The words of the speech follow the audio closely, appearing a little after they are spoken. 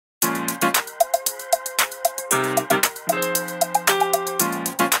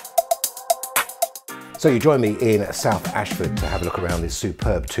So you join me in South Ashford to have a look around this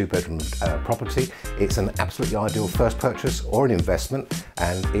superb two-bedroom property. It's an absolutely ideal first purchase or an investment,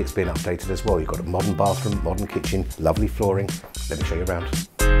 and it's been updated as well. You've got a modern bathroom, modern kitchen, lovely flooring. Let me show you around.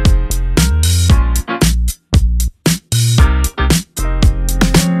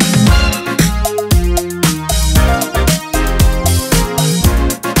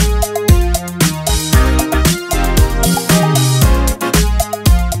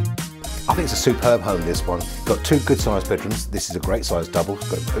 I think it's a superb home, this one. Got two good sized bedrooms. This is a great sized double. It's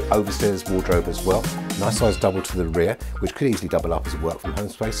got an overstairs wardrobe as well. Nice sized double to the rear, which could easily double up as a work from home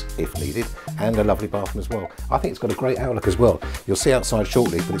space if needed. And a lovely bathroom as well. I think it's got a great outlook as well. You'll see outside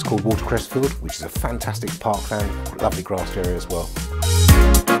shortly, but it's called Watercress Field, which is a fantastic parkland, lovely grassed area as well.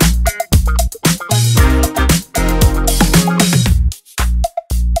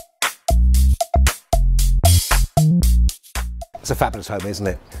 It's a fabulous home, isn't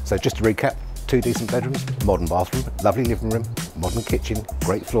it? So just to recap, two decent bedrooms, modern bathroom, lovely living room, modern kitchen,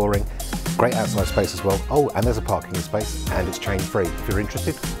 great flooring, great outside space as well. Oh, and there's a parking space and it's chain free. If you're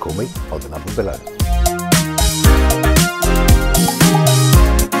interested, call me on the number below.